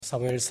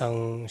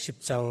사무엘상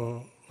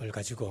 10장을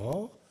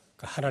가지고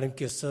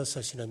하나님께서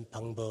쓰시는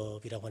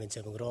방법이라고 하는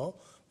제목으로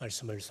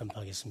말씀을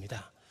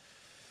선포하겠습니다.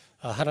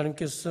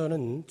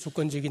 하나님께서는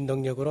주권적인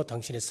능력으로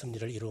당신의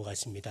섭리를 이루어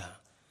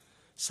가십니다.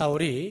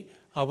 사울이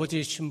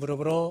아버지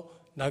심부름으로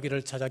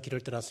나귀를 찾아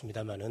길을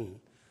떠났습니다마는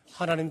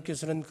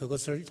하나님께서는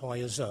그것을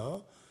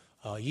통하여서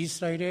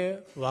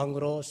이스라엘의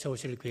왕으로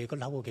세우실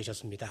계획을 하고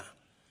계셨습니다.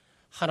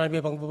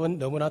 하나님의 방법은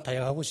너무나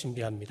다양하고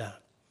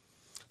신비합니다.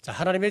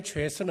 하나님의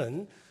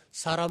최선은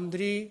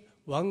사람들이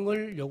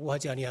왕을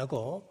요구하지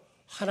아니하고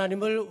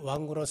하나님을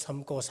왕으로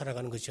삼고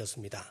살아가는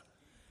것이었습니다.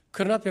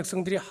 그러나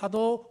백성들이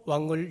하도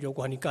왕을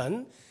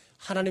요구하니까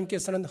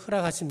하나님께서는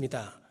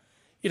허락하십니다.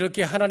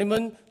 이렇게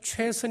하나님은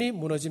최선이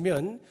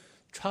무너지면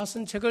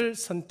좌선책을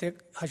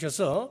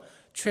선택하셔서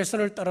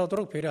최선을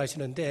따라오도록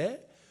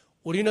배려하시는데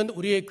우리는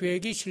우리의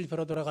계획이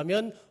실패로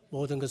돌아가면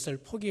모든 것을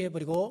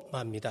포기해버리고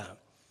맙니다.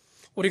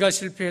 우리가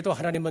실패해도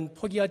하나님은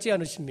포기하지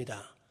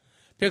않으십니다.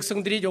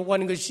 백성들이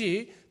요구하는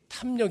것이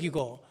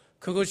탐욕이고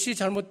그것이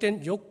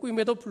잘못된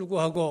욕구임에도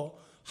불구하고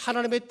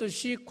하나님의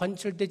뜻이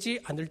관철되지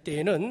않을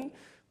때에는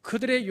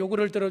그들의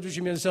요구를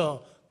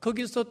들어주시면서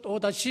거기서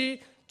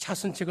또다시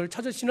자선책을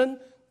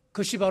찾으시는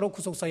것이 바로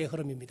구속사의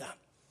흐름입니다.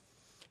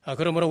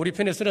 그러므로 우리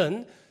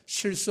편에서는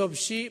실수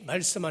없이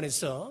말씀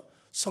안에서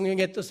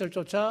성령의 뜻을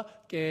쫓아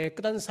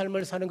깨끗한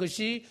삶을 사는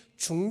것이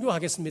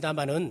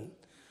중요하겠습니다마는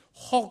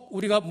혹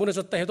우리가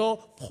무너졌다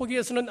해도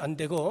포기해서는 안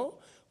되고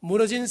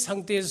무너진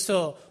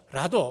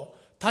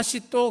상태에서라도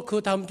다시 또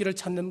그 다음 길을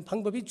찾는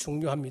방법이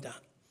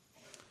중요합니다.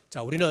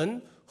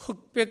 우리는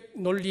흑백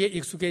논리에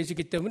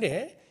익숙해지기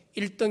때문에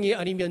 1등이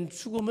아니면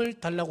죽음을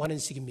달라고 하는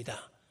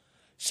식입니다.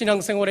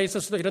 신앙생활에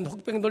있어서도 이런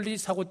흑백 논리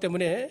사고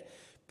때문에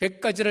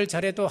 100가지를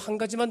잘해도 한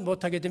가지만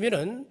못하게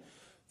되면은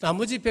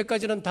나머지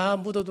 100가지는 다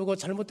묻어두고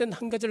잘못된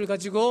한 가지를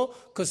가지고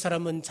그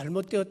사람은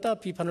잘못되었다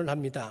비판을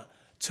합니다.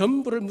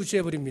 전부를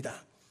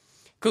무시해버립니다.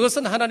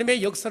 그것은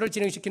하나님의 역사를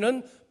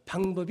진행시키는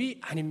방법이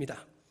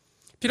아닙니다.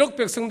 비록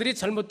백성들이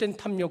잘못된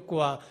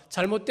탐욕과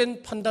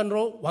잘못된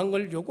판단으로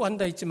왕을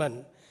요구한다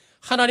했지만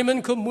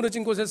하나님은 그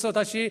무너진 곳에서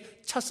다시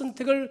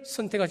차선책을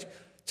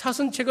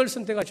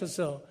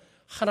선택하셔서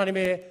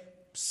하나님의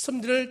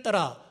섭리를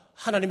따라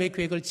하나님의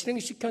계획을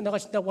진행시켜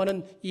나가신다고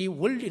하는 이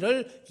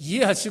원리를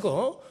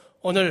이해하시고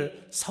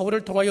오늘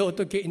사울을 통하여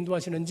어떻게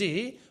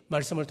인도하시는지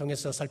말씀을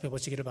통해서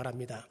살펴보시기를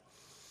바랍니다.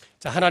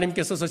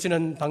 하나님께서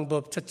쓰시는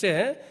방법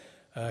첫째,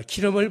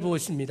 기름을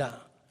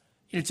부으십니다.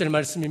 1절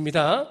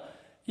말씀입니다.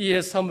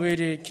 이에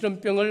사무엘이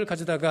기름병을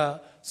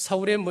가져다가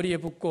사울의 머리에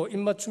붓고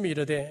입맞춤이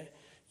이르되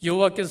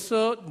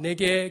여호와께서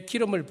내게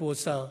기름을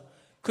부으사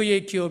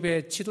그의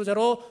기업의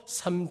지도자로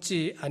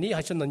삼지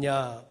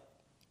아니하셨느냐.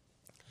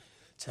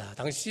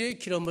 당시에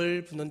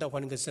기름을 붓는다고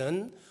하는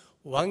것은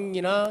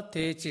왕이나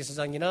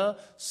대제사장이나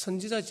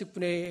선지자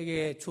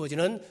직분에게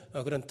주어지는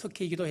그런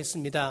특혜이기도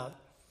했습니다.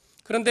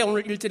 그런데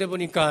오늘 1절에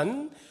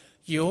보니까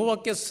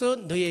여호와께서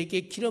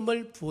너에게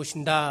기름을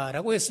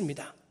부으신다라고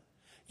했습니다.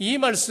 이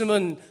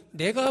말씀은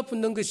내가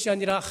붓는 것이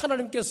아니라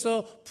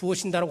하나님께서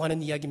부으신다라고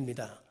하는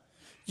이야기입니다.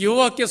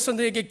 여호와께서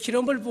너에게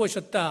기름을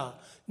부으셨다.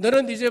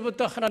 너는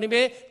이제부터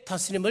하나님의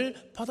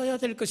다스림을 받아야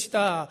될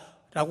것이다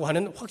라고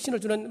하는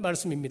확신을 주는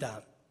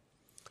말씀입니다.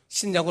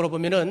 신약으로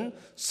보면은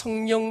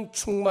성령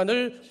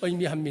충만을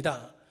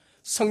의미합니다.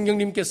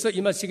 성령님께서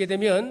임하시게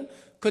되면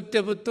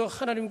그때부터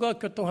하나님과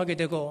교통하게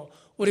되고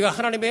우리가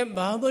하나님의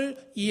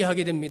마음을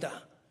이해하게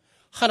됩니다.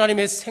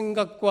 하나님의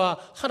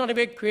생각과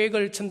하나님의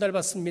계획을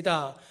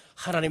전달받습니다.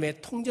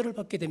 하나님의 통제를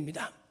받게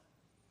됩니다.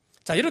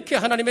 이렇게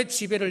하나님의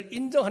지배를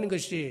인정하는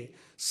것이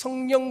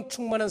성령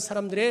충만한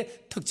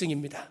사람들의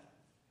특징입니다.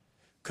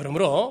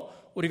 그러므로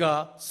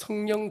우리가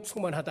성령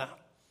충만하다,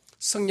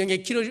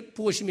 성령의 기름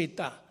부으심이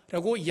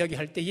있다라고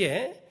이야기할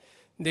때에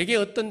내게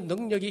어떤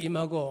능력이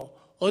임하고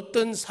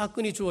어떤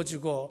사건이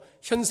주어지고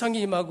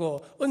현상이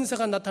임하고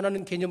은사가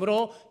나타나는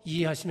개념으로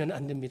이해하시면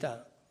안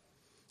됩니다.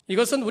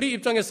 이것은 우리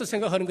입장에서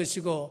생각하는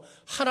것이고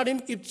하나님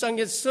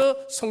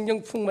입장에서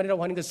성령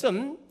풍만이라고 하는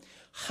것은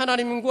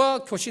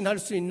하나님과 교신할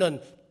수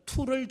있는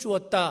툴을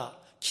주었다,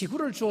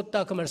 기구를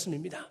주었다 그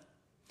말씀입니다.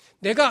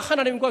 내가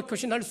하나님과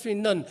교신할 수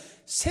있는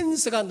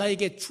센스가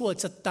나에게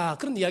주어졌다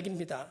그런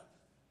이야기입니다.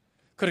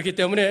 그렇기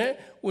때문에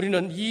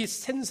우리는 이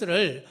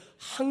센스를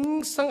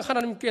항상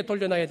하나님께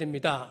돌려놔야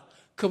됩니다.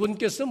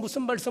 그분께서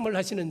무슨 말씀을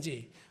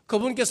하시는지,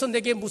 그분께서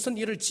내게 무슨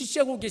일을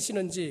지시하고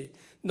계시는지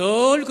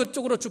늘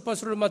그쪽으로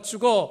주파수를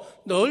맞추고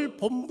늘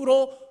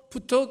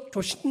본부로부터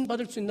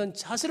교신받을 수 있는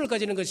자세를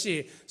가지는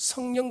것이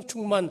성령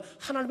충만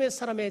하나님의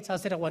사람의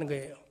자세라고 하는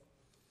거예요.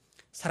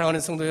 사랑하는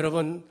성도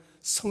여러분,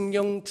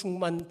 성령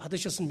충만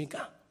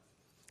받으셨습니까?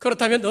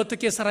 그렇다면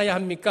어떻게 살아야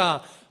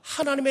합니까?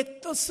 하나님의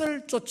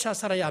뜻을 쫓아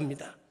살아야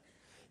합니다.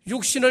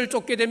 육신을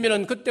쫓게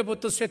되면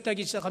그때부터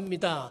쇠퇴하기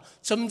시작합니다.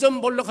 점점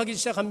몰락하기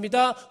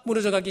시작합니다.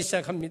 무너져가기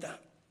시작합니다.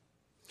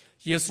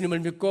 예수님을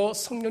믿고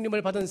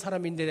성령님을 받은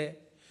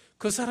사람인데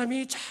그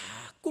사람이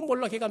자꾸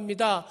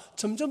몰락해갑니다.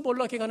 점점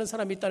몰락해가는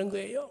사람이 있다는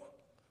거예요.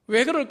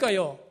 왜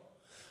그럴까요?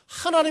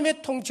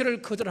 하나님의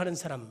통치를 거절하는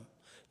사람,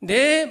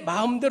 내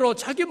마음대로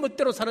자기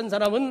멋대로 사는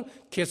사람은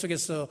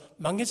계속해서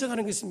망해져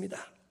가는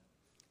것입니다.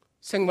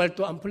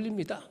 생활도 안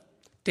풀립니다.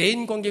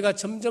 대인관계가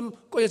점점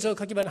꼬여져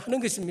가기만 하는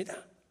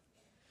것입니다.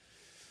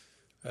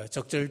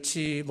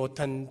 적절치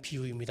못한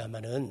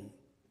비유입니다마는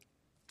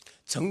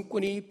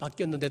정권이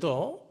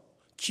바뀌었는데도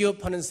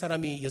기업하는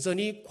사람이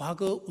여전히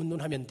과거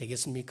운운하면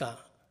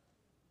되겠습니까?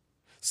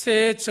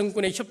 새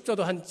정권의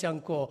협조도 하지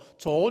않고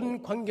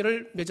좋은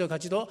관계를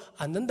맺어가지도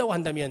않는다고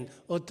한다면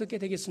어떻게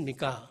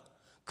되겠습니까?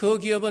 그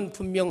기업은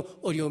분명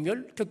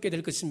어려움을 겪게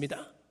될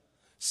것입니다.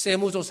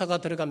 세무조사가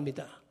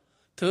들어갑니다.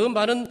 더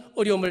많은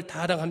어려움을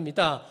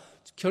타당합니다.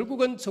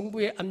 결국은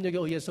정부의 압력에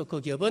의해서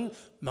그 기업은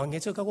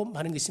망해져 가고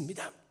마는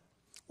것입니다.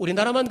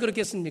 우리나라만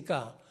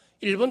그렇겠습니까?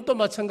 일본도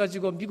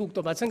마찬가지고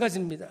미국도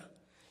마찬가지입니다.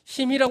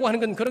 힘이라고 하는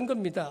건 그런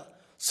겁니다.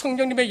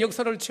 성령님의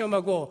역사를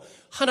체험하고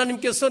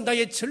하나님께서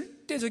나의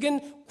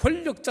절대적인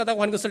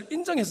권력자라고 하는 것을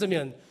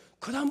인정했으면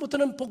그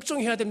다음부터는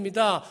복종해야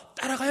됩니다.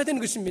 따라가야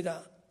되는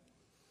것입니다.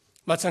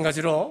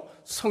 마찬가지로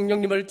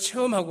성령님을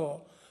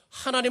체험하고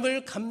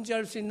하나님을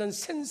감지할 수 있는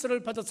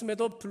센서를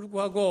받았음에도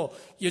불구하고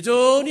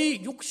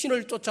여전히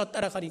육신을 쫓아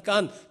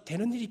따라가니까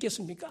되는 일이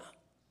있겠습니까?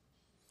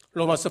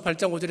 로마서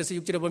 8장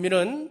 5절에서 6절에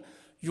보면은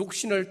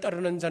육신을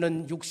따르는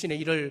자는 육신의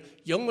일을,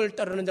 영을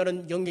따르는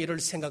자는 영의 일을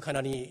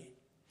생각하나니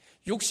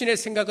육신의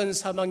생각은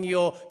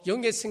사망이요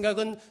영의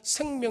생각은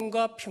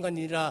생명과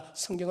평안이라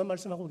성경은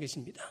말씀하고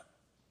계십니다.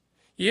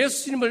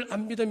 예수님을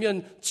안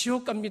믿으면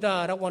지옥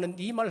갑니다라고 하는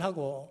이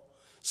말하고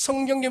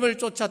성령님을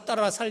쫓아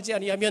따라 살지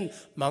아니하면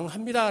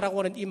망합니다라고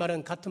하는 이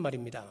말은 같은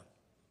말입니다.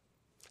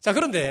 자,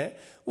 그런데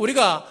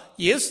우리가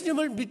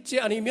예수님을 믿지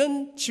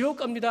않으면 지옥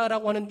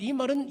갑니다라고 하는 이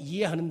말은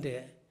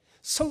이해하는데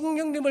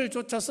성령님을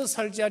쫓아서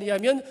살지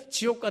아니하면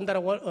지옥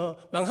간다라고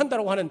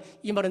망한다라고 하는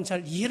이 말은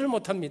잘 이해를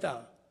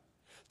못합니다.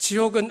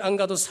 지옥은 안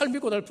가도 삶이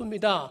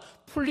고달픕니다.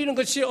 풀리는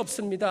것이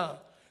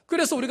없습니다.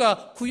 그래서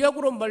우리가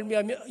구약으로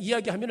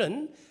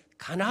이야기하면은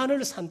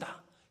가나안을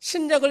산다.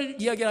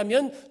 신약을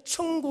이야기하면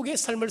천국의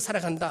삶을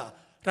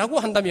살아간다라고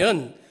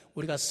한다면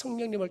우리가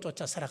성령님을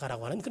쫓아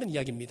살아가라고 하는 그런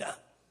이야기입니다.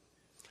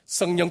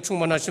 성령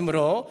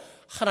충만하심으로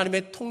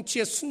하나님의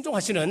통치에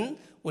순종하시는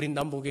우리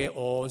남북의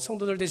온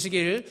성도들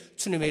되시길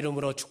주님의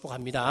이름으로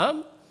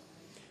축복합니다.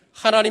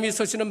 하나님이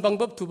서시는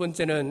방법 두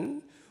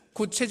번째는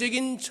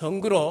구체적인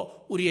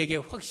증거로 우리에게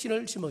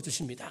확신을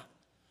심어주십니다.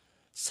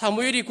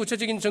 사무엘이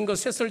구체적인 증거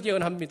셋을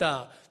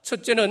예언합니다.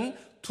 첫째는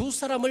두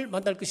사람을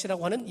만날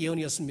것이라고 하는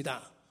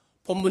예언이었습니다.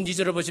 본문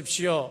 2절을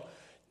보십시오.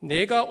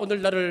 내가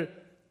오늘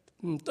나를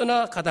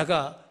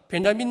떠나가다가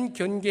베냐민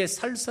경계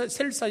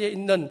셀사에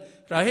있는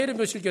라헬의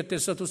묘실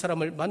곁에서 두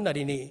사람을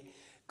만나리니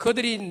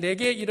그들이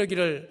내게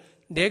이르기를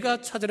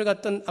내가 찾으러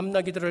갔던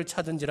암나기들을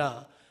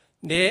찾은지라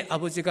내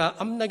아버지가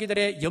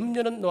암나기들의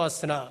염려는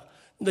놓았으나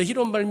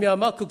너희로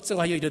말미암아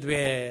걱정하여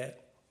이르되.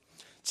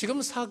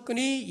 지금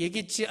사건이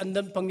예기치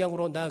않는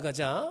방향으로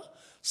나아가자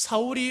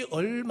사울이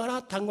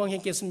얼마나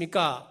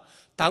당황했겠습니까?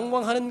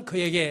 당황하는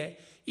그에게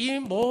이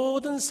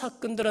모든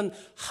사건들은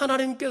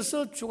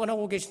하나님께서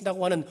주관하고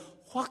계신다고 하는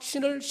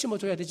확신을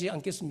심어줘야 되지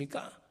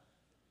않겠습니까?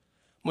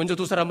 먼저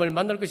두 사람을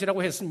만날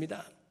것이라고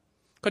했습니다.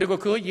 그리고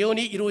그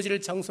예언이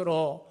이루어질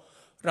장소로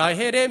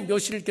라헬의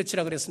묘실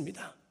곁이라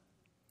그랬습니다.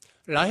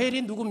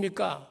 라헬이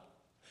누굽니까?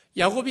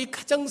 야곱이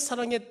가장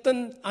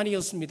사랑했던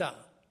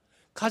아내였습니다.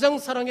 가장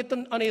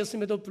사랑했던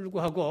아내였음에도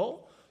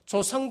불구하고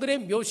조상들의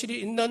묘실이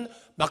있는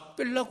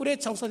막벨라굴에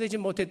장사되지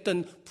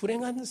못했던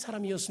불행한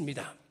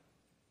사람이었습니다.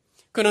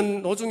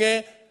 그는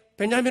노중에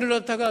베냐민을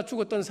낳다가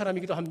죽었던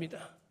사람이기도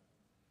합니다.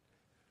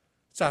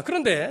 자,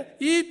 그런데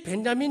이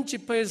베냐민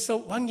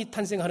지파에서 왕이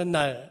탄생하는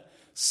날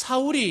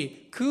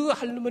사울이 그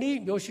할머니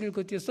묘실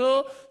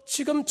곁에서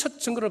지금 첫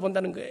증거를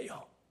본다는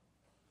거예요.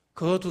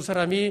 그 두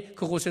사람이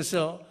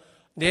그곳에서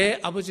내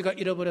아버지가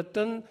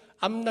잃어버렸던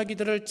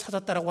암나기들을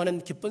찾았다라고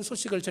하는 기쁜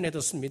소식을 전해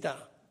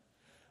듣습니다.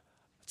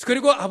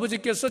 그리고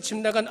아버지께서 집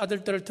나간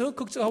아들들을 더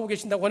걱정하고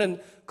계신다고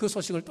하는 그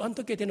소식을 또한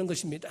듣게 되는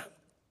것입니다.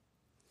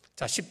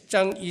 자,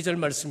 10장 2절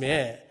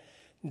말씀에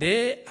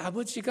내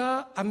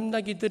아버지가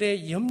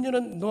암나기들의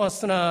염려는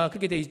놓았으나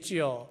그렇게 되어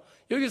있지요.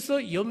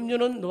 여기서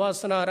염려는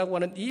놓았으나라고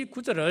하는 이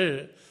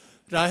구절을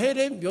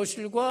라헬의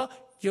묘실과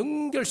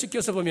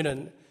연결시켜서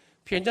보면은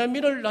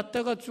베냐민을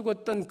낳다가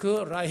죽었던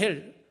그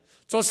라헬,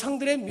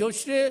 조상들의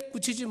묘실에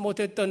묻히지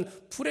못했던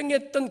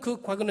불행했던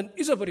그 과거는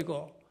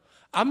잊어버리고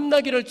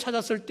암나기를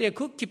찾았을 때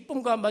그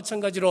기쁨과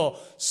마찬가지로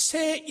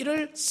새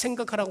일을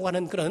생각하라고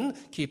하는 그런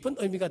깊은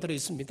의미가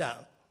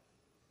들어있습니다.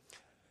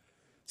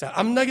 자,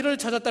 암나기를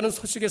찾았다는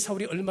소식에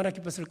사울이 얼마나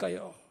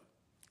기뻤을까요?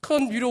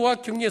 큰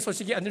위로와 격려의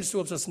소식이 아닐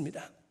수가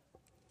없었습니다.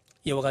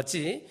 이와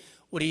같이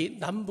우리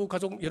남부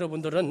가족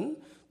여러분들은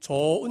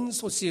좋은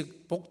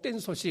소식, 복된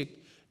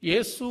소식,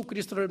 예수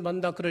그리스도를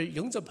만나 그를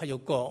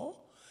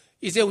영접하였고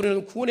이제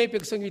우리는 구원의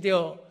백성이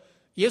되어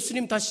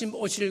예수님 다시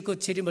오실 그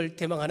재림을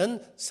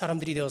대망하는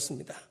사람들이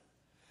되었습니다.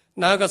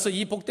 나아가서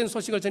이 복된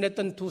소식을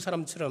전했던 두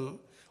사람처럼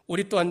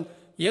우리 또한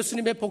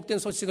예수님의 복된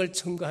소식을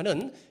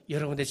증거하는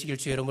여러분 되시길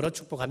주의 이름으로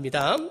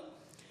축복합니다.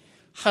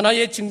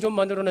 하나의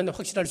징조만으로는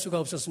확신할 수가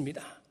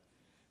없었습니다.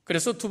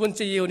 그래서 두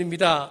번째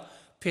예언입니다.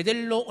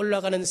 베델로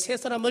올라가는 세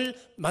사람을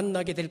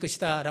만나게 될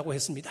것이다 라고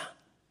했습니다.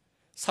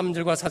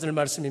 3절과 4절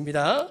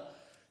말씀입니다.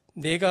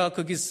 내가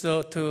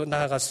거기서 더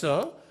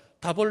나아가서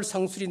다볼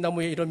상수리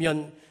나무에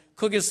이르면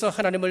거기서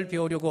하나님을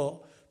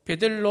배우려고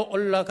베델로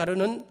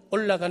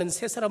올라가는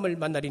세 사람을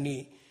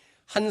만나리니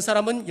한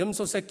사람은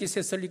염소 새끼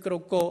셋을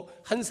이끌었고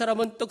한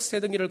사람은 떡 세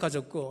덩이를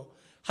가졌고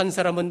한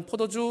사람은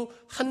포도주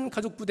한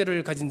가죽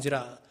부대를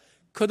가진지라.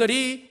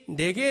 그들이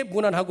내게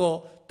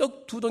문안하고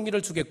떡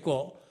 2덩이를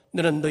주겠고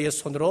너는 너의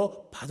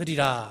손으로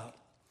받으리라.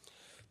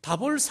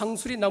 다볼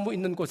상수리 나무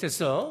있는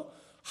곳에서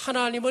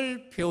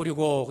하나님을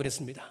배우려고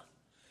그랬습니다.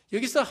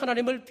 여기서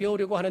하나님을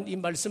배우려고 하는 이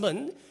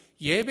말씀은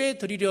예배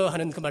드리려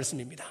하는 그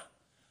말씀입니다.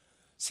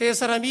 세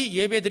사람이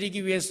예배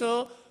드리기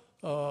위해서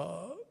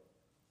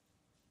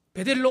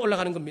베델로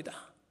올라가는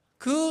겁니다.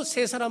 그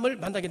세 사람을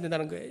만나게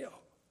된다는 거예요.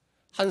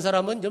 한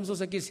사람은 염소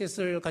새끼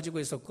셋을 가지고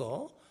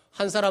있었고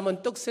한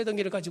사람은 떡 세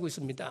덩이를 가지고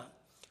있습니다.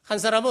 한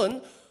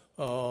사람은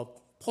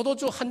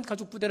포도주 한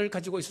가죽 부대를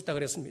가지고 있었다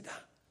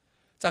그랬습니다.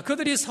 자,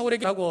 그들이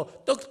사울에게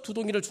하고 떡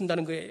 2덩이를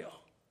준다는 거예요.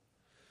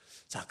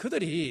 자,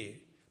 그들이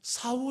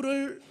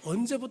사울을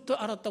언제부터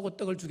알았다고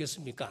떡을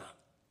주겠습니까?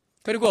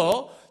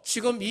 그리고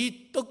지금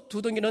이 떡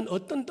 2덩이는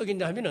어떤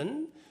떡이냐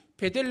하면은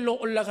베델로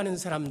올라가는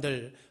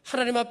사람들,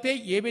 하나님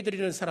앞에 예배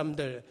드리는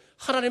사람들,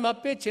 하나님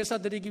앞에 제사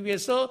드리기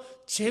위해서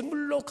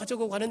제물로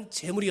가지고 가는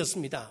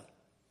제물이었습니다.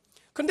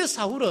 그런데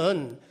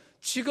사울은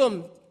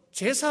지금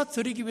제사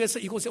드리기 위해서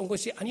이곳에 온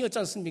것이 아니었지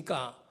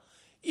않습니까?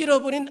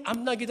 잃어버린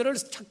암나기들을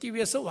찾기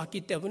위해서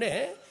왔기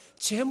때문에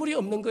제물이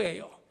없는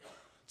거예요.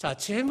 자,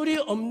 제물이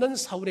없는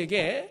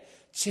사울에게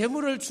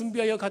제물을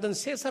준비하여 가던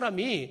세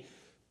사람이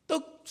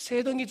떡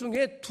 3덩이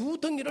중에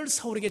 2덩이를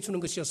사울에게 주는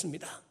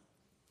것이었습니다.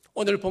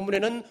 오늘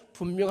본문에는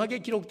분명하게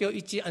기록되어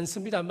있지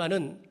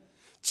않습니다만은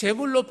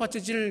제물로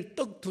바쳐질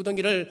떡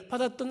 2덩이를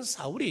받았던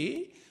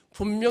사울이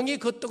분명히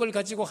그 떡을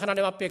가지고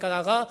하나님 앞에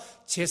가다가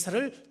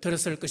제사를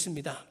드렸을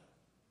것입니다.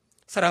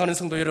 사랑하는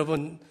성도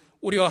여러분,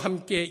 우리와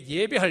함께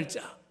예배할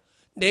자,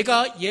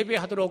 내가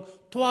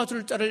예배하도록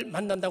도와줄 자를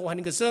만난다고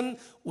하는 것은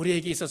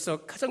우리에게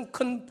있어서 가장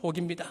큰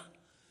복입니다.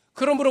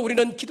 그러므로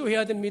우리는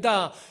기도해야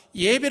됩니다.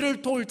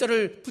 예배를 도울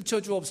자를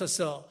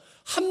붙여주옵소서,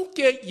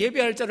 함께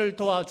예배할 자를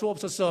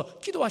도와주옵소서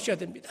기도하셔야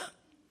됩니다.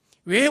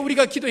 왜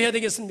우리가 기도해야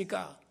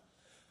되겠습니까?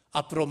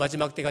 앞으로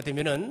마지막 때가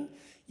되면은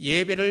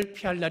예배를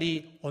피할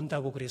날이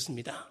온다고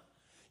그랬습니다.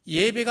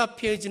 예배가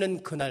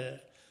피해지는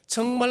그날,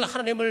 정말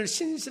하나님을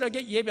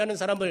신실하게 예배하는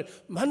사람을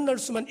만날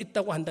수만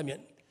있다고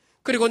한다면,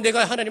 그리고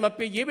내가 하나님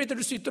앞에 예배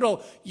드릴 수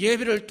있도록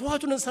예배를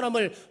도와주는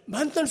사람을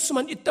만날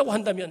수만 있다고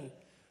한다면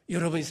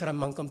여러분, 이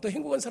사람만큼 더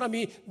행복한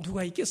사람이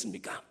누가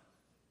있겠습니까?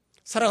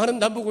 사랑하는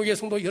남부교회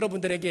성도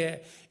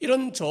여러분들에게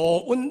이런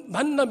좋은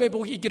만남의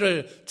복이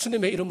있기를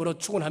주님의 이름으로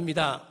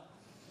축원합니다.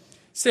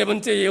 세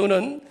번째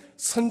예언은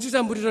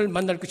선지자 무리를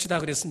만날 것이다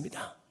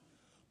그랬습니다.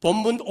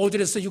 본문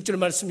 5절에서 6절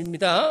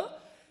말씀입니다.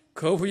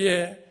 그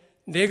후에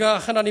내가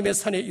하나님의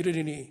산에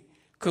이르리니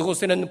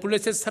그곳에는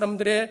블레셋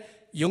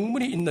사람들의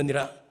영문이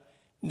있느니라.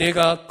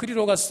 내가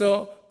그리로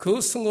가서 그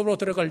성읍으로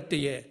들어갈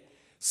때에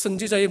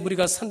선지자의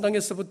무리가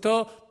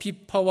산당에서부터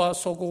비파와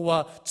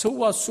소고와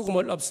저와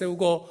수금을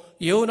앞세우고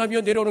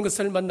예언하며 내려오는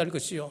것을 만날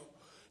것이요,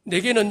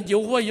 내게는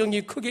여호와의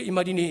영이 크게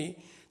임하리니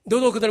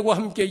너도 그들과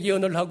함께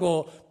예언을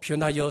하고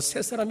변하여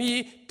새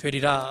사람이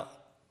되리라.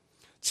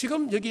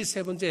 지금 여기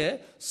세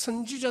번째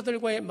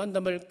선지자들과의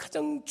만남을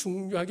가장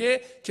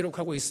중요하게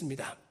기록하고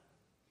있습니다.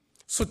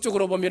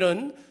 수적으로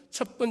보면은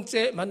첫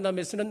번째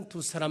만남에서는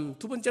 2사람,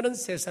 두 번째는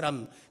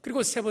 3사람,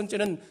 그리고 세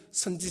번째는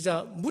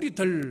선지자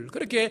무리들,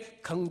 그렇게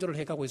강조를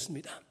해가고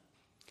있습니다.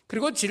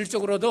 그리고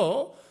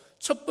질적으로도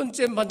첫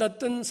번째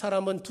만났던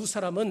사람은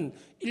 2사람은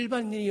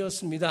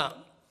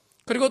일반인이었습니다.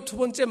 그리고 두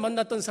번째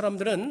만났던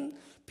사람들은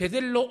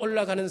베델로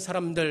올라가는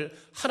사람들,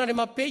 하나님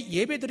앞에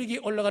예배드리기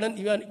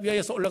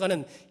위하여서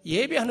올라가는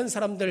예배하는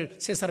사람들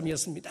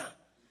 3사람이었습니다.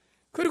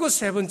 그리고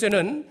세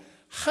번째는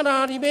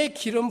하나님의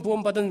기름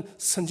부음 받은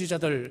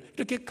선지자들,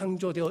 이렇게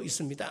강조되어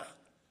있습니다.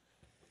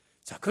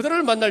 자,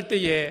 그들을 만날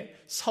때에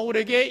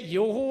사울에게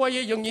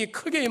여호와의 영이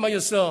크게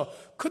임하여서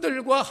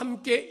그들과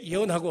함께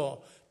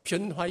예언하고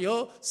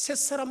변화하여 새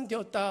사람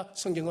되었다,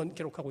 성경은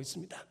기록하고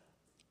있습니다.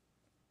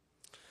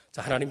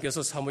 자,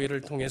 하나님께서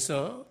사무엘을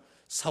통해서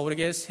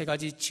사울에게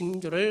 3가지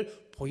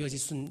징조를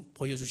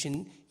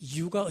보여주신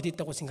이유가 어디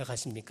있다고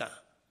생각하십니까?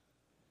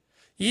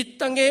 이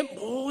땅의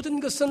모든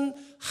것은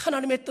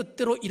하나님의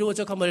뜻대로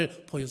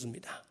이루어져감을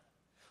보여줍니다.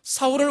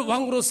 사울을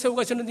왕으로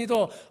세워가시는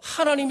이도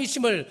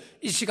하나님이심을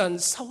이 시간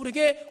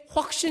사울에게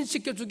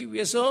확신시켜주기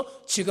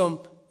위해서 지금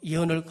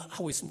예언을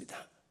하고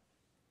있습니다.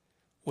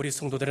 우리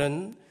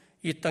성도들은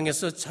이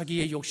땅에서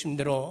자기의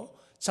욕심대로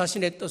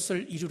자신의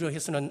뜻을 이루려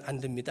해서는 안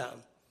됩니다.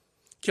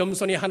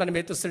 겸손히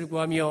하나님의 뜻을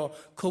구하며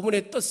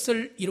그분의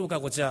뜻을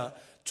이루가고자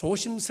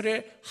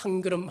조심스레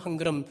한 걸음 한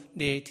걸음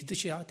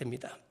내디디셔야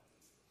됩니다.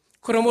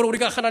 그러므로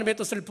우리가 하나님의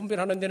뜻을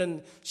분별하는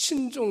데는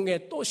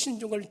신중에 또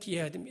신중을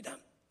기해야 됩니다.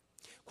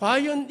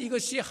 과연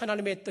이것이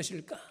하나님의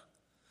뜻일까?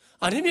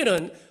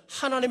 아니면은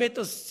하나님의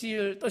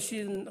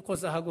뜻인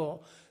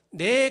고사하고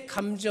내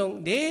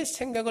감정, 내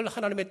생각을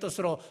하나님의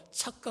뜻으로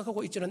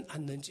착각하고 있지는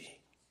않는지,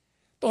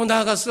 또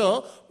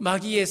나아가서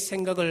마귀의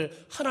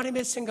생각을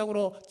하나님의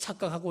생각으로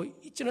착각하고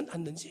있지는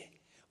않는지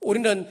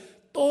우리는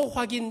또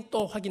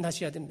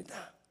확인하셔야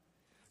됩니다.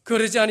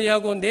 그러지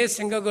아니하고 내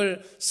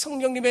생각을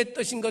성령님의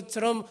뜻인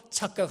것처럼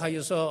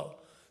착각하여서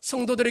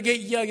성도들에게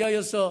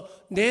이야기하여서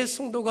내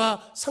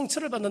성도가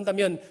상처를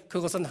받는다면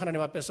그것은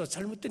하나님 앞에서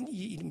잘못된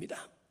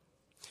일입니다.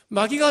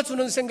 마귀가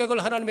주는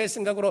생각을 하나님의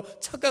생각으로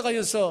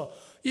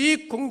착각하여서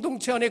이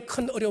공동체 안에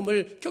큰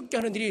어려움을 겪게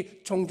하는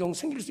일이 종종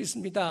생길 수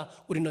있습니다.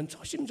 우리는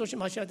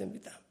조심하셔야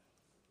됩니다.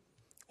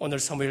 오늘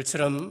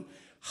사무엘처럼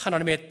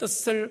하나님의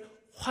뜻을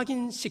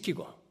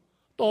확인시키고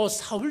또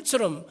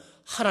사울처럼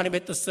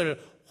하나님의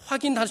뜻을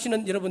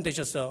확인하시는 여러분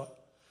되셔서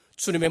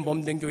주님의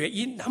몸된 교회,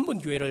 이 남은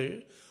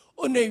교회를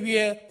은혜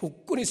위에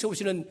굳건히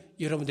세우시는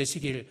여러분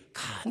되시길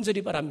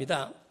간절히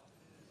바랍니다.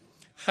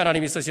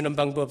 하나님이 쓰시는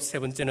방법 세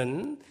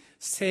번째는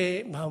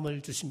새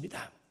마음을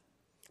주십니다.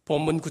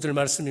 본문 9절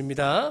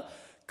말씀입니다.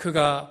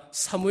 그가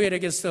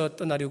사무엘에게서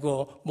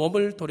떠나려고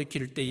몸을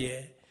돌이킬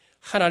때에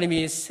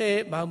하나님이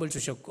새 마음을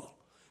주셨고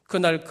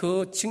그날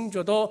그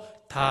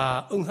징조도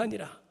다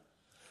응하니라.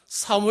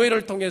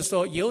 사무엘을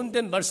통해서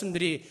예언된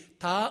말씀들이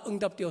다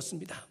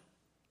응답되었습니다.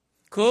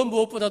 그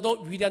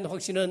무엇보다도 위대한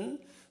확신은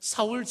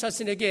사울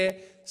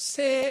자신에게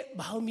새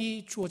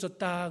마음이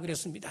주어졌다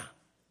그랬습니다.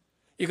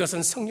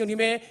 이것은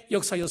성령님의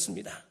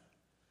역사였습니다.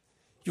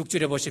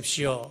 6절에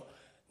보십시오.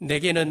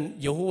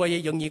 내게는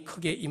여호와의 영이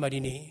크게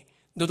임하리니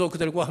너도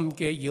그들과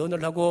함께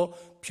예언을 하고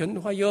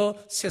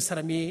변화하여 새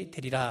사람이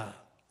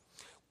되리라.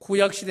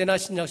 구약시대나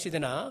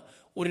신약시대나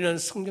우리는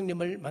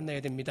성령님을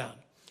만나야 됩니다.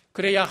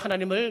 그래야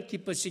하나님을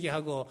기쁘시게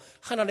하고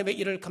하나님의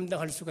일을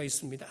감당할 수가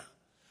있습니다.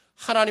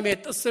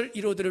 하나님의 뜻을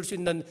이루어드릴 수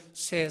있는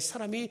새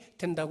사람이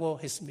된다고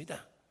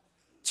했습니다.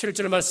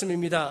 7절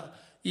말씀입니다.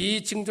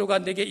 이 징조가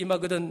내게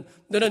임하거든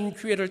너는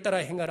규례를 따라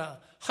행하라.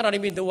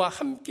 하나님이 너와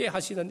함께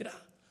하시느니라.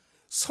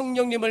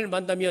 성령님을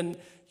만나면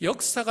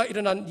역사가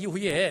일어난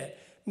이후에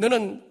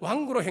너는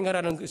왕으로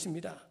행하라는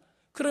것입니다.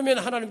 그러면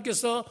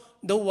하나님께서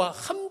너와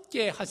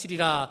함께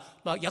하시리라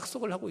막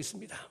약속을 하고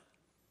있습니다.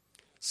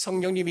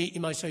 성령님이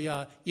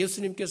임하셔야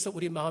예수님께서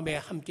우리 마음에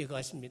함께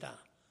거하십니다.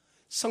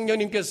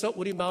 성령님께서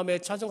우리 마음에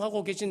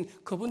자정하고 계신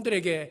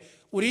그분들에게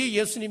우리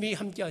예수님이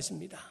함께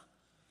하십니다.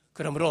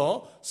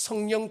 그러므로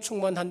성령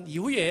충만한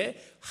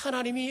이후에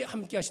하나님이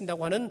함께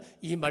하신다고 하는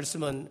이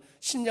말씀은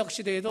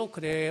신약시대에도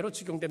그대로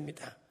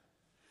적용됩니다.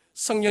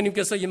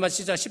 성령님께서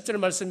임하시자 10절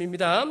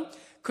말씀입니다.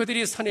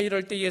 그들이 산에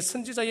이를 때에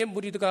선지자의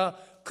무리드가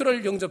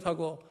그를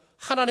영접하고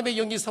하나님의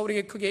영이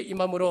사울에게 크게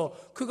임함으로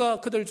그가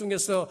그들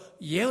중에서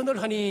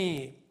예언을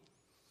하니,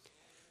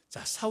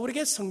 자,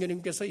 사울에게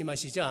성령님께서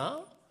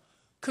임하시자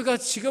그가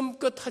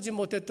지금껏 하지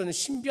못했던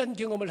신비한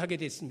경험을 하게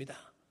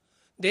됐습니다.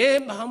 내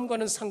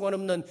마음과는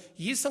상관없는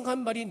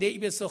이상한 말이 내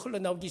입에서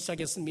흘러나오기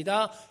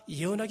시작했습니다.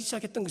 예언하기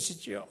시작했던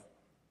것이지요.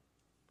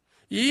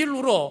 이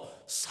일로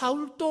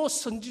사울도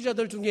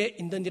선지자들 중에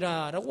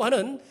있느니라라고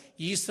하는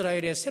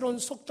이스라엘의 새로운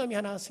속담이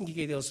하나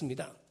생기게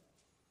되었습니다.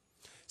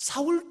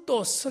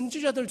 사울도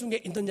선지자들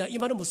중에 있느냐, 이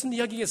말은 무슨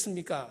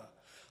이야기겠습니까?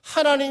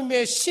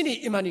 하나님의 신이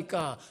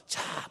임하니까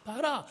자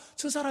봐라,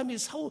 저 사람이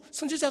사울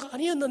선지자가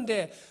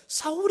아니었는데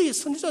사울이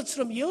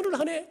선지자처럼 예언을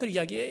하네, 그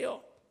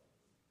이야기예요.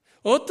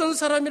 어떤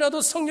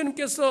사람이라도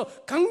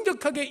성령님께서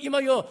강력하게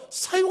임하여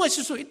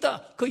사용하실 수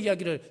있다, 그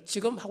이야기를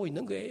지금 하고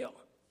있는 거예요.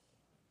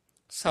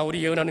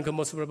 사울이 예언하는 그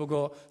모습을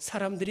보고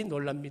사람들이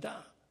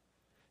놀랍니다.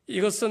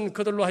 이것은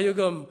그들로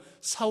하여금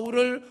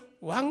사울을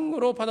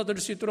왕으로 받아들일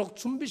수 있도록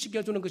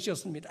준비시켜주는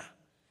것이었습니다.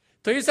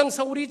 더 이상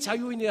사울이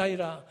자유인이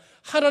아니라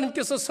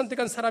하나님께서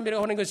선택한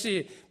사람이라고 하는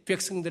것이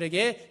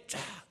백성들에게 쫙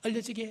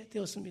알려지게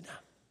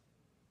되었습니다.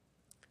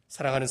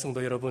 사랑하는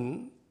성도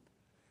여러분,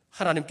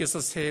 하나님께서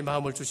새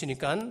마음을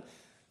주시니까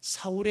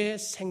사울의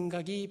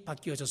생각이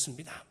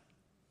바뀌어졌습니다.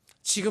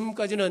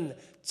 지금까지는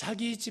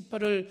자기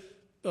지파를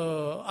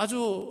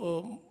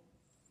아주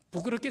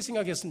부끄럽게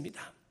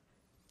생각했습니다.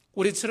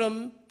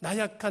 우리처럼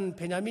나약한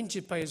베냐민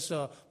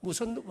지파에서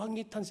무슨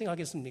왕이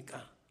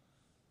탄생하겠습니까?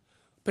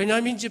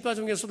 베냐민 지파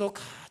중에서도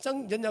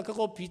가장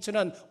연약하고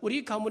비천한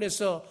우리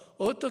가문에서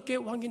어떻게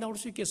왕이 나올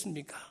수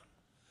있겠습니까?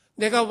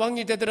 내가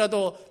왕이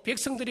되더라도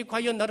백성들이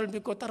과연 나를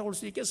믿고 따라올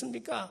수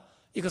있겠습니까?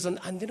 이것은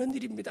안 되는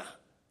일입니다.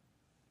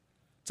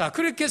 자,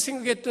 그렇게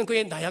생각했던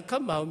그의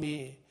나약한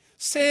마음이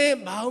새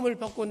마음을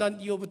받고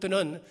난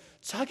이후부터는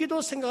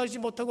자기도 생각하지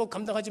못하고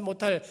감당하지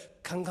못할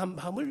강한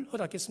마음을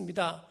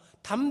허락했습니다.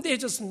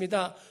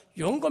 담대해졌습니다.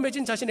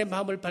 용감해진 자신의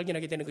마음을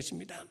발견하게 되는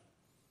것입니다.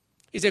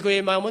 이제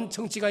그의 마음은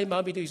정치가의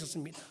마음이 되어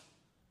있었습니다.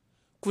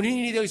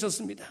 군인이 되어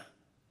있었습니다.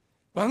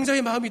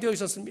 왕자의 마음이 되어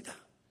있었습니다.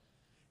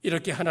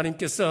 이렇게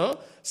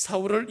하나님께서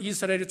사울을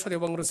이스라엘의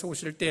초대왕으로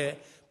세우실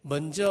때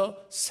먼저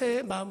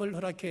새 마음을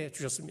허락해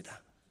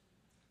주셨습니다.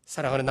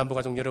 사랑하는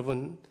남부가족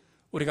여러분,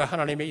 우리가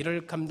하나님의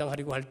일을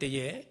감당하려고 할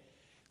때에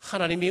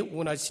하나님이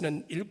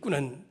원하시는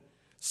일꾼은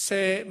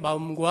새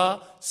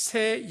마음과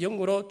새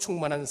영으로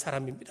충만한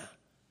사람입니다.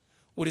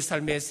 우리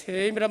삶의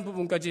세밀한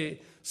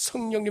부분까지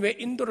성령님의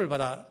인도를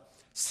받아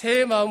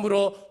새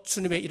마음으로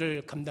주님의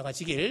일을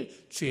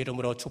감당하시길 주의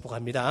이름으로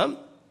축복합니다.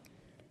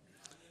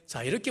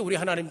 자, 이렇게 우리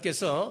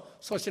하나님께서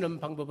쏘시는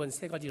방법은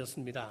세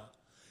가지였습니다.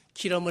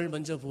 기름을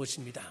먼저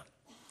부으십니다.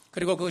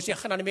 그리고 그것이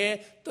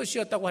하나님의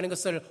뜻이었다고 하는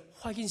것을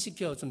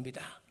확인시켜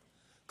줍니다.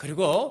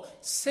 그리고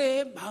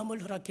새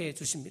마음을 허락해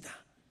주십니다.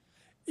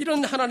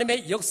 이런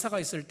하나님의 역사가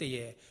있을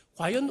때에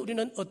과연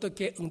우리는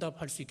어떻게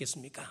응답할 수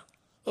있겠습니까?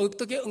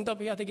 어떻게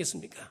응답해야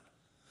되겠습니까?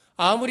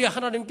 아무리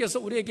하나님께서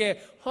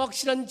우리에게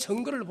확실한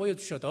증거를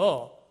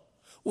보여주셔도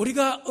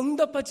우리가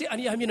응답하지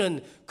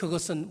아니하면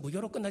그것은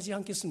무효로 끝나지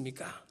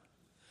않겠습니까?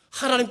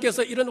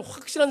 하나님께서 이런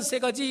확실한 세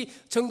가지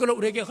증거를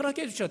우리에게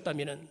허락해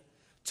주셨다면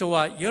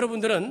저와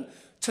여러분들은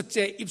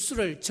첫째,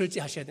 입술을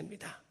절제하셔야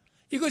됩니다.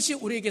 이것이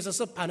우리에게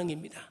있어서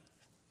반응입니다.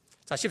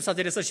 자,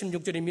 14절에서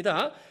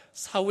 16절입니다.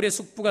 사울의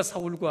숙부가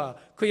사울과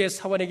그의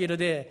사환에게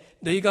이르되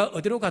너희가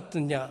어디로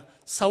갔느냐?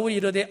 사울이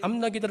이르되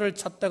암나기들을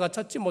찾다가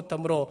찾지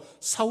못하므로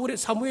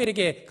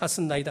사무엘에게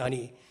갔었나이다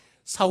하니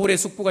사울의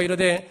숙부가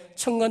이르되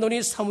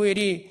청하노니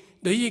사무엘이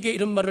너희에게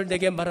이런 말을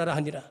내게 말하라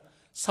하니라.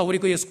 사울이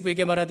그의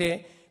숙부에게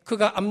말하되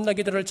그가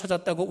암나기들을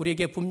찾았다고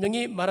우리에게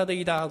분명히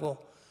말하더이다 하고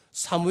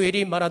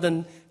사무엘이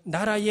말하던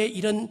나라의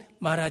일은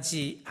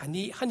말하지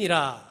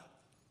아니하니라.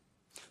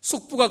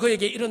 숙부가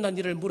그에게 일어난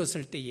일을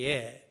물었을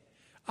때에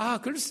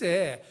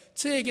글쎄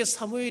저에게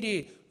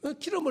사무엘이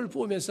기름을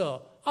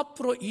부으면서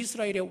앞으로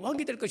이스라엘의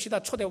왕이 될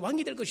것이다, 초대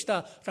왕이 될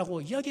것이다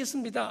라고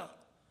이야기했습니다.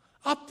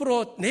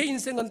 앞으로 내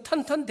인생은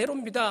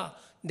탄탄대로입니다.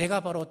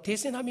 내가 바로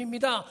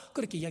대세남입니다.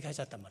 그렇게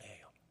이야기하셨단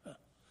말이에요.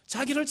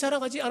 자기를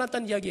자랑하지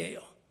않았다는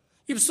이야기예요.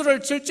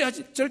 입술을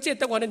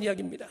절제했다고 하는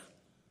이야기입니다.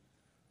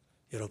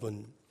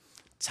 여러분,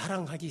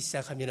 자랑하기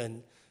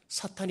시작하면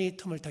사탄이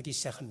틈을 타기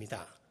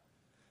시작합니다.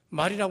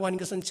 말이라고 하는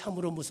것은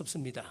참으로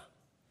무섭습니다.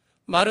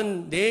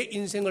 말은 내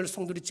인생을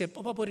송두리째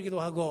뽑아버리기도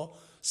하고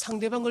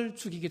상대방을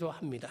죽이기도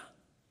합니다.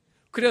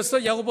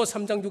 그래서 야고보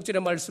 3장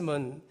 6절의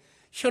말씀은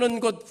혀는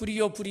곧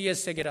불이요 불의의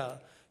세계라.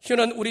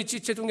 혀는 우리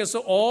지체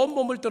중에서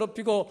온몸을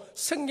더럽히고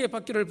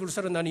생계받기를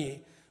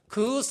불사르나니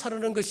그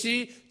사르는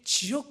것이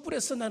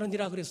지옥불에서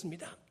나느니라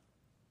그랬습니다.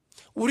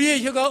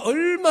 우리의 혀가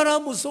얼마나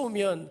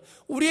무서우면,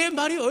 우리의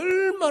말이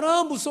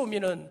얼마나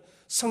무서우면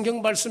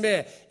성경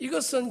말씀에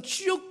이것은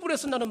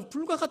지옥불에서 나는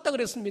불과 같다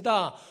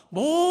그랬습니다.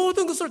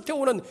 모든 것을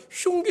태우는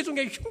흉기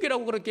중에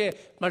흉기라고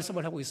그렇게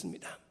말씀을 하고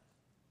있습니다.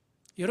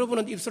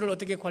 여러분은 입술을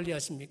어떻게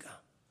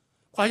관리하십니까?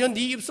 과연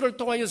이 입술을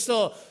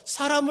통하여서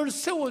사람을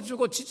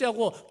세워주고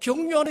지지하고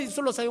격려하는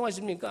입술로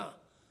사용하십니까?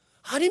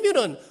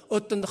 아니면은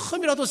어떤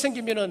흠이라도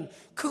생기면은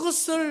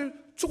그것을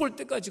죽을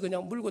때까지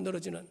그냥 물고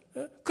늘어지는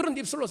그런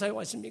입술로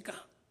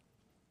사용하십니까?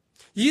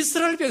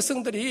 이스라엘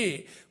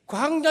백성들이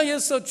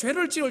광야에서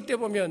죄를 지을 때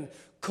보면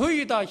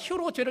거의 다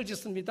혀로 죄를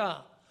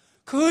짓습니다.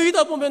 거의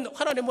다 보면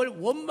하나님을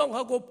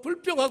원망하고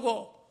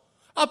불평하고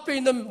앞에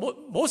있는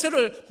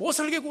모세를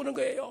못살게 구는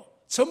거예요.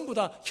 전부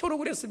다 혀로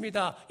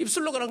그랬습니다.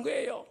 입술로 그런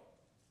거예요.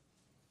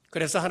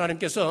 그래서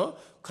하나님께서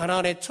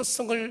가나안의 첫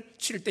성을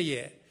칠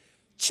때에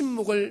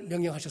침묵을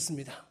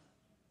명령하셨습니다.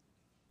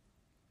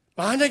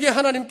 만약에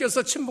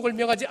하나님께서 침묵을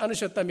명하지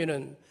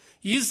않으셨다면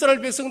이스라엘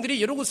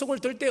백성들이 여리고 성을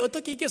들 때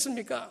어떻게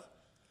있겠습니까?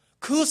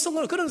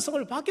 그런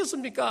성을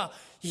받겠습니까?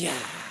 이야,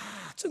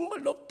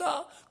 정말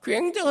높다.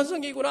 굉장한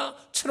성이구나.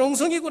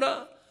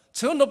 천홍성이구나.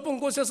 저 높은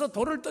곳에서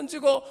돌을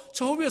던지고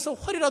저 위에서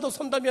활이라도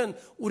쏜다면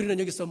우리는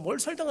여기서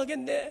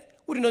몰살당하겠네.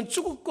 우리는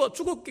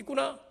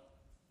죽었겠구나.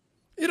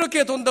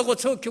 이렇게 돈다고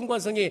저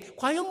경관성이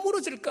과연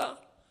무너질까?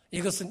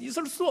 이것은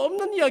있을 수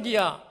없는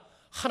이야기야.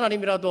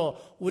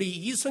 하나님이라도 우리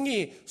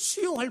이성이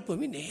수용할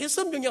범위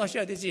내에서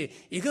명령하셔야 되지.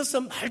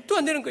 이것은 말도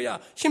안 되는 거야.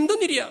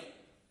 힘든 일이야.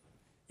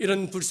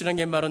 이런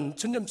불신앙의 말은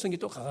전념성이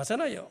또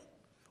강하잖아요.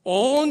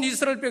 온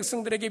이스라엘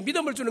백성들에게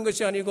믿음을 주는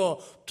것이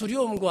아니고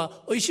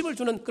두려움과 의심을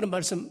주는 그런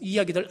말씀,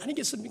 이야기들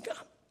아니겠습니까?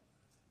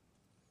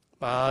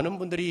 많은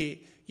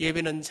분들이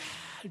예배는 잘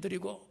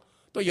드리고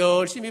또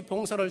열심히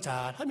봉사를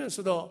잘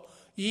하면서도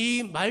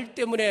이 말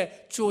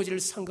때문에 주어질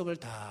상급을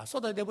다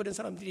쏟아내버린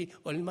사람들이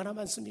얼마나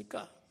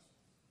많습니까?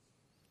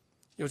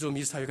 요즘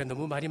이 사회가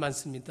너무 말이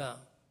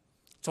많습니다.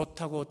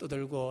 좋다고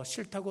떠들고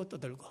싫다고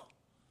떠들고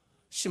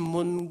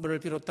신문을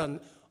비롯한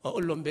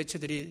언론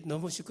매체들이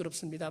너무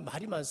시끄럽습니다.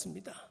 말이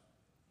많습니다.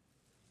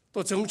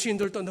 또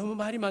정치인들도 너무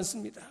말이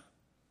많습니다.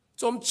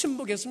 좀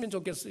침묵했으면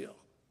좋겠어요.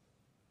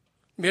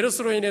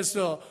 메르스로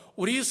인해서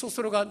우리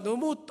스스로가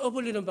너무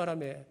떠벌리는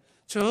바람에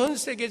전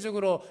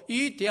세계적으로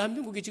이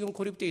대한민국이 지금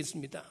고립되어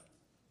있습니다.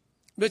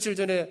 며칠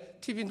전에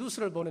TV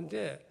뉴스를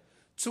보는데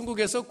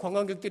중국에서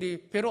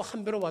관광객들이 배로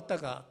한 배로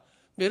왔다가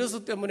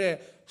메르스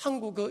때문에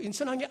한국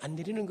인천항에 안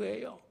내리는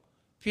거예요.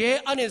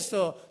 배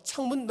안에서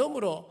창문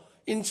너머로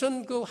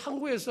인천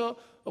항구에서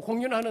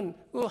공연하는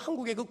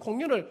한국의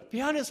공연을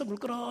배 안에서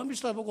물끄러미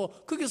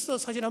쳐다보고 거기서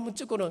사진 한번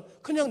찍고는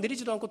그냥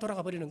내리지도 않고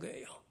돌아가 버리는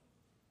거예요.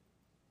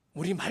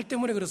 우리 말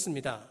때문에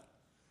그렇습니다.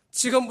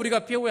 지금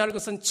우리가 배워야 할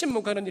것은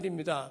침묵하는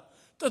일입니다.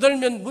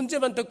 떠들면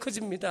문제만 더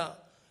커집니다.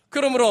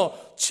 그러므로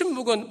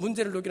침묵은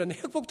문제를 녹이는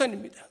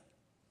핵폭탄입니다.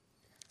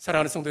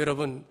 사랑하는 성도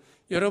여러분,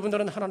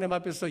 여러분들은 하나님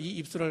앞에서 이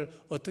입술을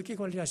어떻게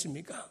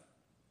관리하십니까?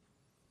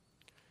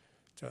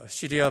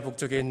 시리아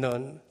북쪽에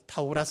있는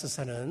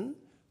타우라스산은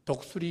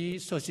독수리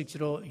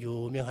서식지로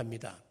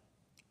유명합니다.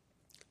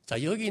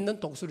 자, 여기 있는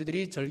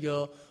독수리들이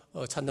즐겨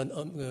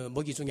찾는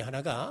먹이 중에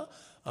하나가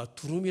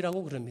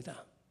두루미라고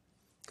그럽니다.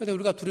 그런데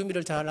우리가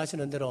두루미를 잘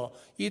아시는 대로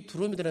이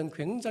두루미들은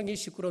굉장히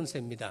시끄러운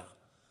새입니다.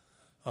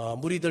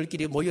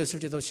 무리들끼리 모였을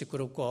때도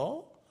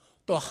시끄럽고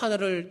또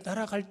하늘을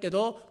날아갈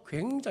때도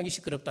굉장히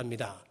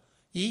시끄럽답니다.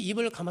 이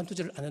입을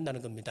가만두지를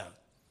않는다는 겁니다.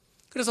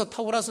 그래서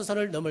타우라스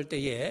산을 넘을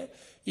때에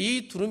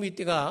이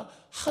두루미떼가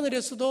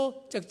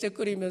하늘에서도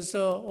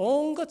짹짹거리면서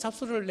온갖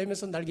잡소리를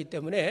내면서 날기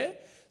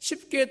때문에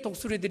쉽게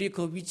독수리들이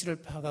그 위치를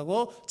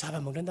파악하고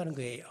잡아먹는다는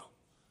거예요.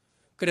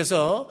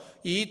 그래서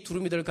이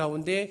두루미들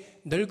가운데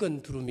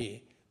늙은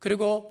두루미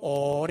그리고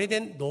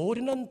오래된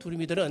노련한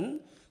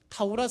두루미들은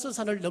타우라스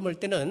산을 넘을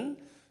때는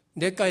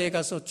냇가에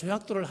가서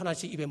조약돌을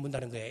하나씩 입에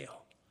문다는 거예요.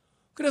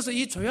 그래서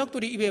이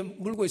조약돌이 입에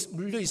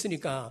물려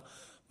있으니까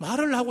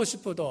말을 하고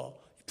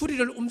싶어도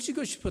부리를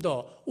움직이고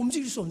싶어도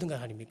움직일 수 없는 거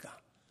아닙니까?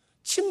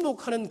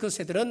 침묵하는 그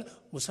새들은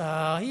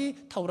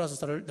무사히 타우라스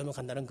산을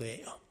넘어간다는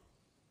거예요.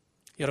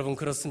 여러분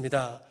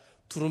그렇습니다.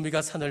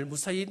 두루미가 산을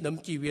무사히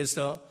넘기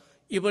위해서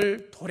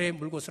입을 돌에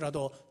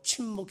물고서라도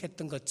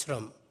침묵했던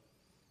것처럼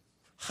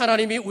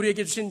하나님이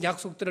우리에게 주신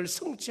약속들을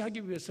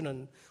성취하기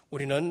위해서는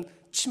우리는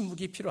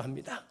침묵이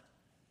필요합니다.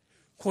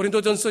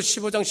 고린도전서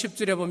 15장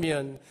 10절에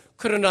보면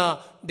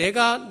그러나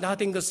내가 나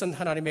된 것은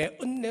하나님의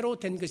은혜로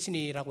된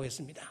것이니 라고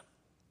했습니다.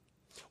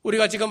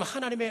 우리가 지금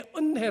하나님의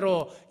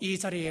은혜로 이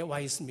자리에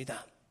와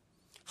있습니다.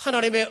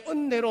 하나님의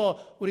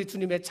은혜로 우리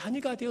주님의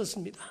자녀가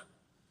되었습니다.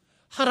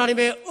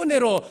 하나님의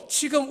은혜로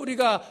지금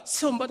우리가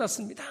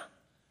세움받았습니다.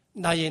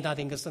 나의 나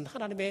된 것은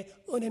하나님의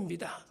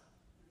은혜입니다.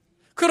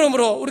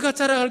 그러므로 우리가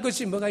자랑할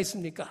것이 뭐가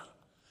있습니까?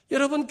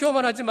 여러분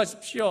교만하지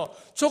마십시오.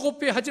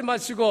 조급해하지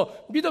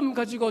마시고 믿음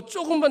가지고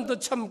조금만 더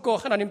참고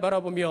하나님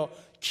바라보며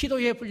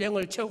기도의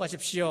분량을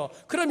채워가십시오.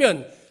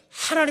 그러면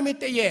하나님의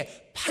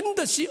때에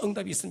반드시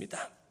응답이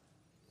있습니다.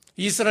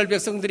 이스라엘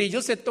백성들이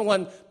엿새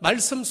동안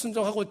말씀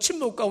순종하고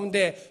침묵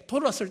가운데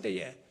돌아왔을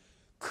때에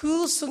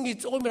그 성이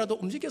조금이라도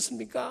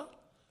움직였습니까?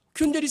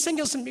 균열이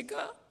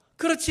생겼습니까?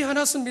 그렇지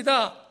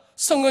않았습니다.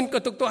 성은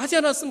끄떡도 하지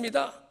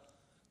않았습니다.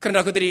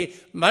 그러나 그들이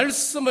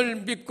말씀을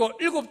믿고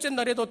일곱째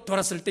날에도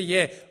돌았을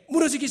때에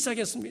무너지기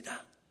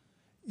시작했습니다.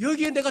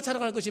 여기에 내가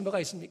자랑할 것이 뭐가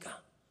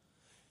있습니까?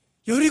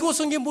 여리고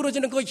성이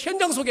무너지는 그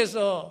현장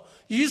속에서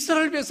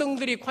이스라엘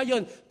백성들이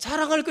과연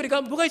자랑할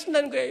거리가 뭐가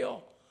있었다는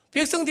거예요.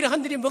 백성들이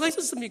한 일이 뭐가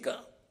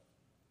있었습니까?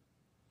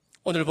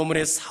 오늘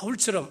본문의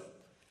사울처럼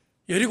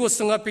여리고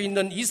성 앞에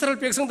있는 이스라엘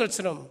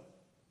백성들처럼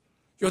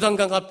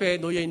요단강 앞에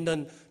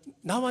놓여있는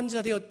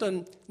나환자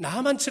되었던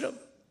나만처럼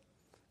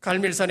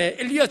갈멜산의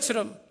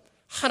엘리야처럼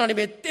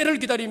하나님의 때를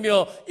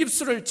기다리며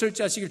입술을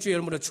절제하시길 주의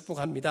이름으로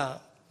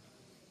축복합니다.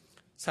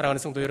 사랑하는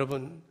성도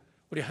여러분,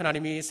 우리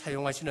하나님이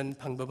사용하시는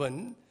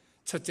방법은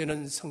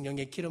첫째는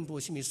성령의 기름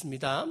부으심이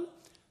있습니다.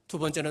 두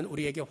번째는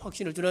우리에게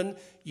확신을 주는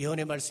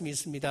예언의 말씀이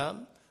있습니다.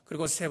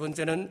 그리고 세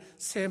번째는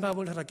새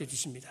마음을 허락해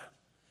주십니다.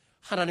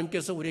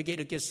 하나님께서 우리에게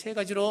이렇게 세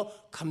가지로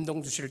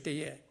감동 주실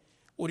때에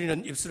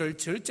우리는 입술을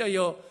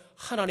절제하여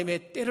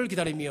하나님의 때를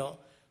기다리며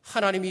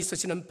하나님이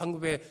쓰시는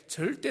방법에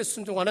절대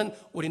순종하는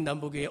우리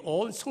남북의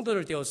온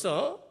성도들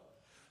되어서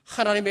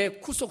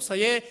하나님의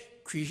구속사에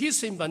귀히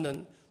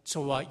쓰임받는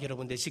저와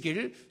여러분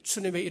되시길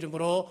주님의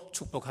이름으로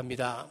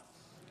축복합니다.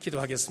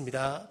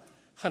 기도하겠습니다.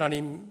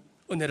 하나님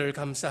은혜를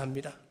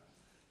감사합니다.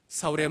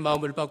 사울의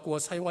마음을 바꾸어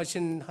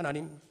사용하신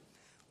하나님,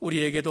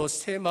 우리에게도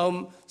새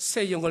마음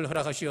새 영을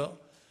허락하시어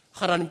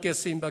하나님께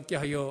쓰임받게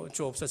하여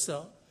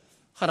주옵소서.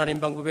 하나님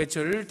방법에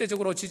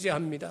절대적으로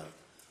지지합니다.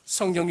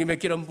 성령님의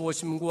기름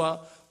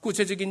부으심과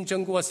구체적인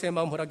정보와 새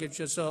마음 허락해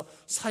주셔서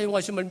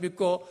사용하심을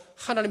믿고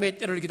하나님의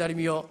때를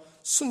기다리며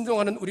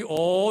순종하는 우리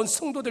온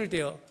성도들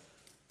되어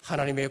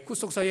하나님의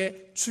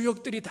구속사의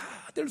주역들이 다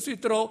될 수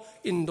있도록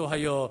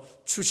인도하여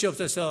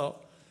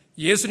주시옵소서.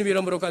 예수님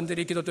이름으로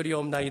간절히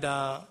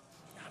기도드리옵나이다.